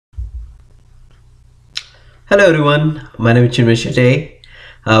Hello everyone, my name is Chinmay.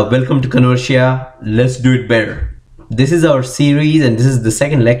 Welcome to Conversia. Let's do it better. This is our series and this is the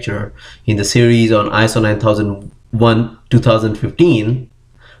second lecture in the series on ISO 9001 2015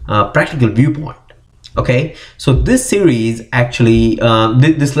 practical viewpoint. Okay, so this series actually,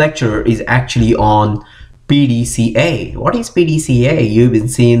 this lecture is actually on PDCA. What is PDCA? You've been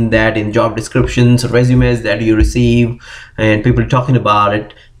seeing that in job descriptions, resumes that you receive, and people talking about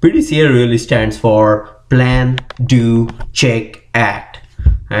it. PDCA really stands for Plan, Do, Check, Act.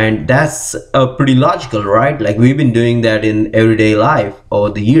 And that's pretty logical, right? Like we've been doing that in everyday life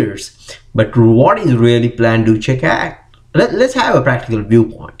over the years. But what is really Plan, Do, Check, Act? Let's have a practical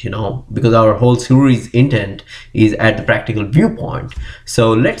viewpoint, because our whole series intent is at the practical viewpoint.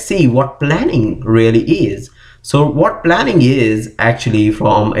 So let's see what planning really is. So what planning is actually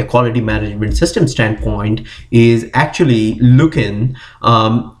from a quality management system standpoint is actually looking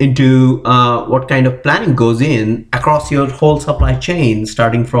into what kind of planning goes in across your whole supply chain,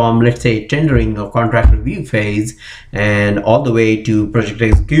 starting from, let's say, tendering or contract review phase and all the way to project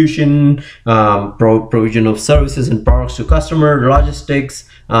execution, provision of services and products to customer, logistics,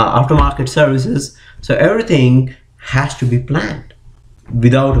 aftermarket services. So everything has to be planned.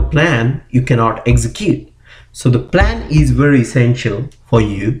 Without a plan, you cannot execute. So the plan is very essential for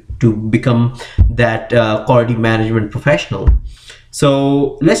you to become that quality management professional.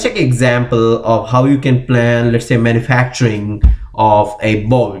 So let's take an example of how you can plan, let's say, manufacturing of a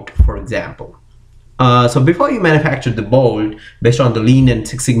bolt, for example. So before you manufacture the bolt, based on the Lean and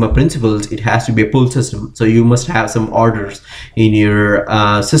Six Sigma principles, it has to be a pull system. So you must have some orders in your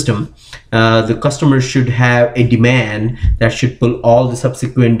system. The customer should have a demand that should pull all the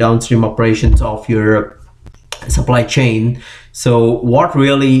subsequent downstream operations of your supply chain. So what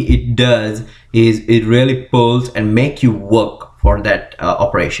really it does is it really pulls and make you work for that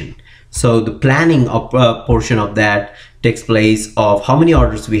operation. So the planning of portion of that takes place of how many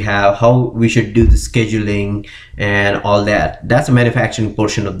orders we have, how we should do the scheduling and all that. That's a manufacturing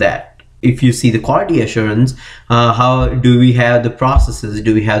portion of that. If you see the quality assurance, how do we have the processes,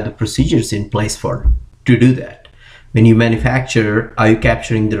 do we have the procedures in place to do that? When you manufacture, are you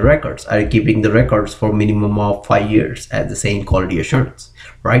capturing the records? Are you keeping the records for minimum of 5 years at the same quality assurance,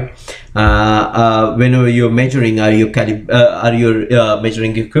 right? Whenever you're measuring, are you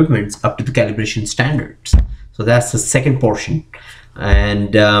measuring equipments up to the calibration standards? So that's the second portion,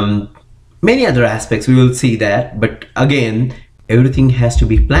 and many other aspects we will see that. But again, everything has to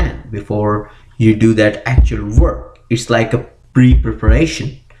be planned before you do that actual work. It's like a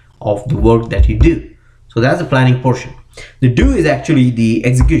pre-preparation of the work that you do. So that's the planning portion. The do is actually the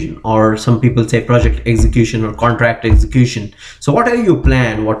execution, or some people say project execution or contract execution. So whatever you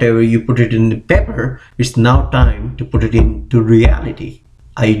plan, whatever you put it in the paper, it's now time to put it into reality.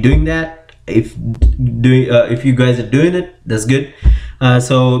 Are you doing that? If you guys are doing it, that's good.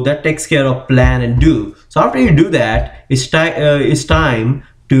 So that takes care of plan and do. So after you do that, it's time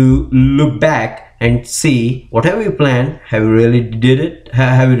to look back and see whatever you planned. Have you really did it?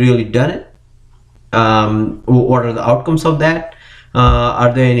 Have you really done it? What are the outcomes of that?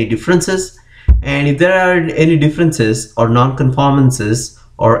 Are there any differences? And if there are any differences or non-conformances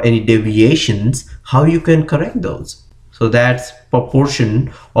or any deviations, how you can correct those? So that's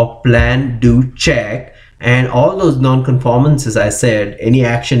proportion of plan, do, check, and all those non-conformances. I said any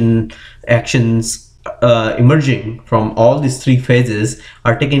actions emerging from all these three phases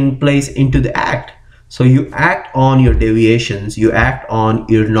are taking place into the act. So you act on your deviations, you act on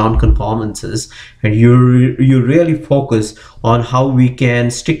your non-conformances, and you really focus on how we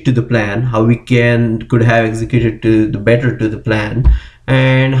can stick to the plan, how we could have executed better to the plan,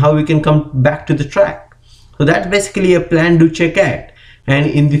 and how we can come back to the track. So that's basically a plan, do, check, act. And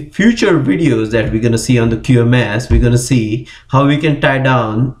in the future videos that we're going to see on the QMS, we're going to see how we can tie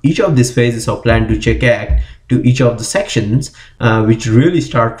down each of these phases of plan, do, check, act to each of the sections, which really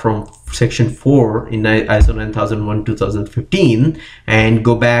start from section 4 in ISO 9001 2015 and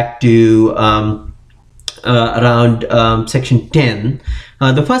go back to around section 10.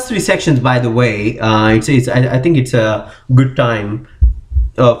 The first three sections, by the way, I think it's a good time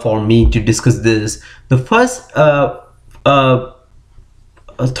for me to discuss this. The first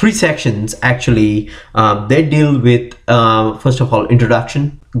three sections actually they deal with first of all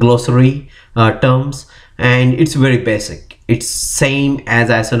introduction, glossary, terms, and it's very basic. It's same as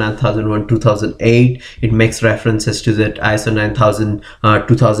ISO 9001 2008. It makes references to that ISO 9000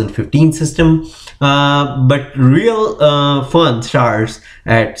 2015 system, but real fun starts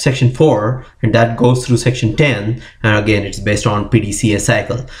at section 4 and that goes through section 10, and again it's based on PDCA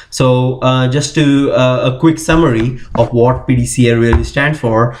cycle. So just to a quick summary of what PDCA really stands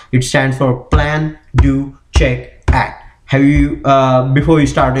for. It stands for plan, do, check, act. Have you before you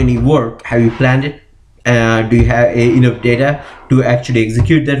start any work, have you planned it? Do you have enough data to actually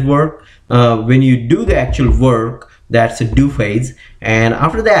execute that work? When you do the actual work, that's a do phase, and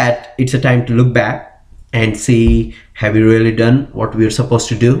after that it's a time to look back and see, have you really done what we are supposed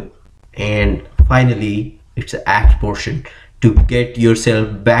to do? And finally it's the act portion, to get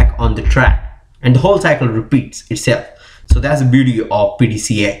yourself back on the track, and the whole cycle repeats itself. So that's the beauty of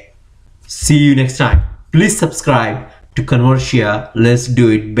PDCA. See you next time. Please subscribe to Conversia. Let's do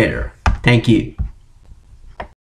it better. Thank you.